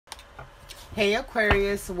Hey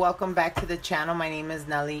Aquarius, welcome back to the channel. My name is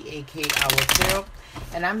Nelly, aka Owltarot,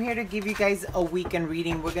 and I'm here to give you guys a weekend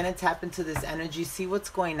reading. We're going to tap into this energy, see what's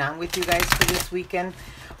going on with you guys for this weekend.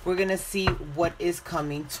 We're going to see what is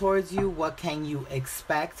coming towards you, what can you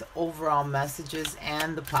expect, overall messages,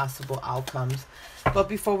 and the possible outcomes. But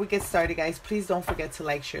before we get started, guys, please don't forget to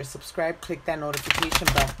like, share, subscribe, click that notification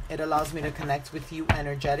bell. It allows me to connect with you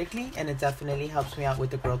energetically, and it definitely helps me out with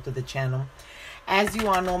the growth of the channel. As you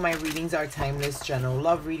all know, my readings are timeless, general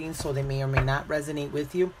love readings, so they may or may not resonate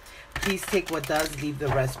with you. Please take what does, leave the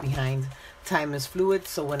rest behind. Time is fluid,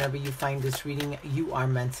 so whenever you find this reading, you are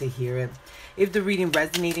meant to hear it. If the reading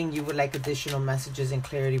resonating, you would like additional messages and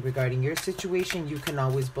clarity regarding your situation, you can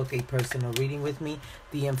always book a personal reading with me.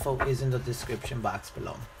 The info is in the description box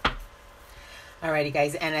below. Alrighty,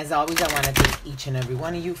 guys, and as always, I want to thank each and every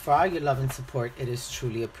one of you for all your love and support. It is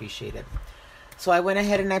truly appreciated. So I went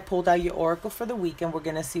ahead and I pulled out your oracle for the week, and we're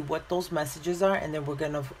going to see what those messages are, and then we're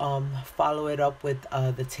going to follow it up with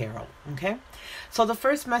the tarot, okay? So the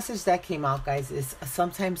first message that came out, guys, is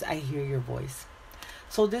sometimes I hear your voice.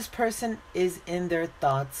 So this person is in their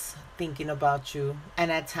thoughts thinking about you,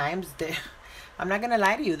 and at times, I'm not going to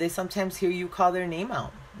lie to you, they sometimes hear you call their name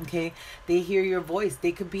out, okay? They hear your voice.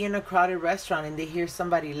 They could be in a crowded restaurant and they hear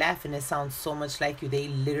somebody laugh and it sounds so much like you. They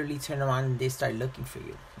literally turn around and they start looking for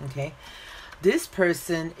you, okay? This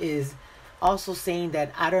person is also saying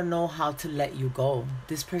that I don't know how to let you go.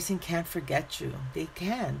 This person can't forget you. They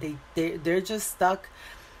can. They're just stuck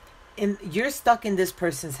in. You're stuck in this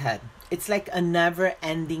person's head. It's like a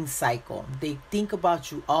never-ending cycle. They think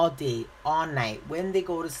about you all day, all night, when they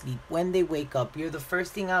go to sleep, when they wake up. You're the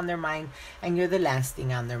first thing on their mind, and you're the last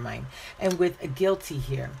thing on their mind. And with a guilty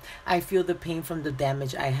here, I feel the pain from the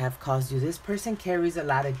damage I have caused you. This person carries a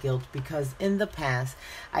lot of guilt because in the past,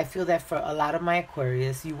 I feel that for a lot of my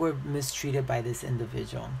Aquarius, you were mistreated by this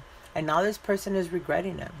individual. And now this person is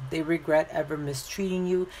regretting it. They regret ever mistreating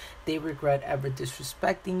you. They regret ever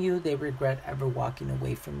disrespecting you. They regret ever walking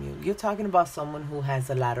away from you. You're talking about someone who has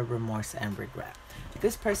a lot of remorse and regret.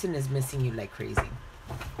 This person is missing you like crazy.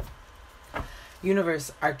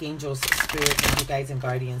 Universe, archangels, spirit, and you guys and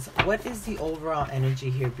guardians. What is the overall energy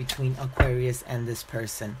here between Aquarius and this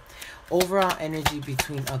person? Overall energy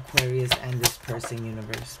between Aquarius and this person,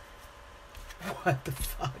 universe. What the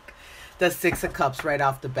fuck? The Six of Cups right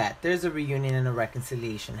off the bat. There's a reunion and a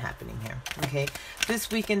reconciliation happening here. Okay,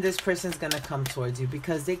 this weekend this person's gonna come towards you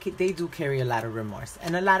because they do carry a lot of remorse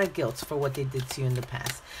and a lot of guilt for what they did to you in the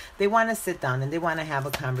past. They want to sit down and they want to have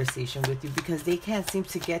a conversation with you because they can't seem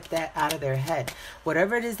to get that out of their head.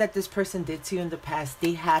 Whatever it is that this person did to you in the past,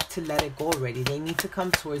 they have to let it go already. They need to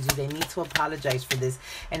come towards you. They need to apologize for this.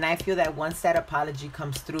 And I feel that once that apology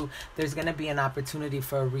comes through, there's gonna be an opportunity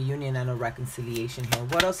for a reunion and a reconciliation here.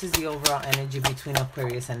 What else is the overall energy between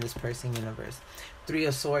Aquarius and this person, universe? Three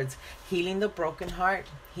of Swords, healing the broken heart,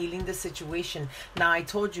 healing the situation. Now, I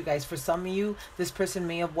told you guys, for some of you, this person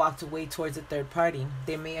may have walked away towards a third party.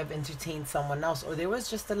 They may have entertained someone else, or there was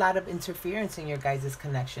just a lot of interference in your guys'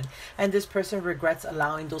 connection. And this person regrets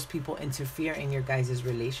allowing those people interfere in your guys'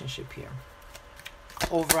 relationship here.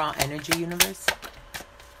 Overall energy, universe.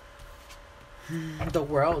 The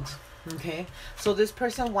World. Okay, so this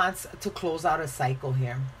person wants to close out a cycle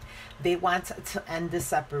here. They want to end the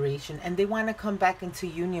separation and they want to come back into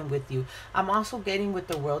union with you. I'm also getting with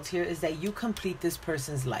the World here is that you complete this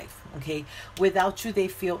person's life. Okay, without you they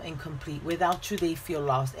feel incomplete. Without you they feel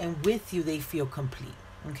lost, and with you they feel complete.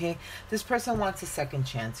 Okay, this person wants a second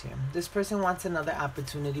chance here. This person wants another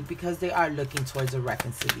opportunity because they are looking towards a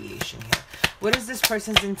reconciliation here. What is this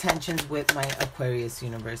person's intentions with my Aquarius,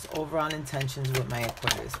 universe? Overall intentions with my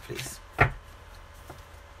Aquarius, please.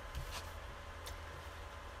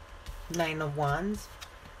 Nine of Wands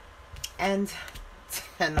and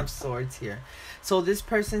 10 of Swords here. So this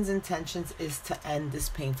person's intentions is to end this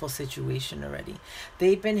painful situation already.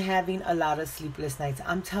 They've been having a lot of sleepless nights.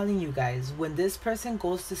 I'm telling you guys, when this person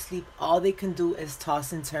goes to sleep, all they can do is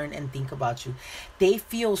toss and turn and think about you. They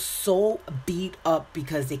feel so beat up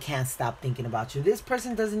because they can't stop thinking about you. This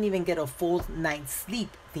person doesn't even get a full night's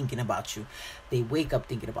sleep thinking about you. They wake up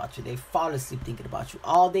thinking about you. They fall asleep thinking about you.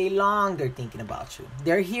 All day long, they're thinking about you.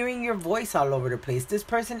 They're hearing your voice all over the place. This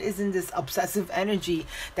person is in this obsessive energy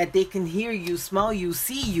that they can hear you, smell you,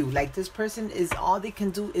 see you. Like this person is, all they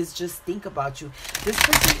can do is just think about you. This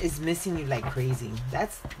person is missing you like crazy.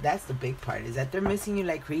 That's the big part, is that they're missing you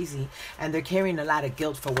like crazy and they're carrying a lot of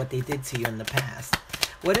guilt for what they did to you in the past.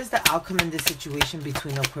 What is the outcome in this situation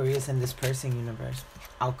between Aquarius and this person, universe?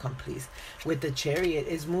 Outcome, please. With the Chariot,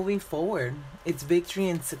 is moving forward. It's victory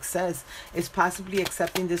and success. It's possibly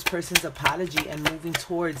accepting this person's apology and moving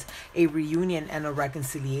towards a reunion and a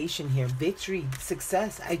reconciliation here. Victory,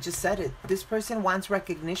 success. I just said it. This person wants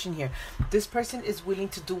recognition here. This person is willing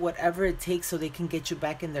to do whatever it takes so they can get you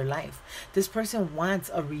back in their life. This person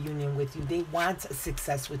wants a reunion with you. They want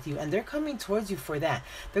success with you, and they're coming towards you for that.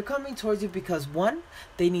 They're coming towards you because, one,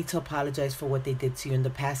 they need to apologize for what they did to you in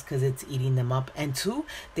the past because it's eating them up, and two,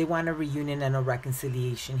 they want a reunion and a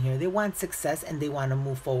reconciliation here. They want success and they want to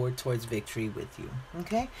move forward towards victory with you.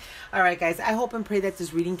 Okay? All right, guys. I hope and pray that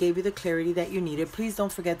this reading gave you the clarity that you needed. Please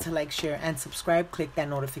don't forget to like, share, and subscribe. Click that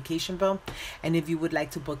notification bell. And if you would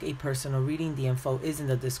like to book a personal reading, the info is in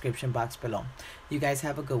the description box below. You guys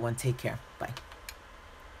have a good one. Take care. Bye.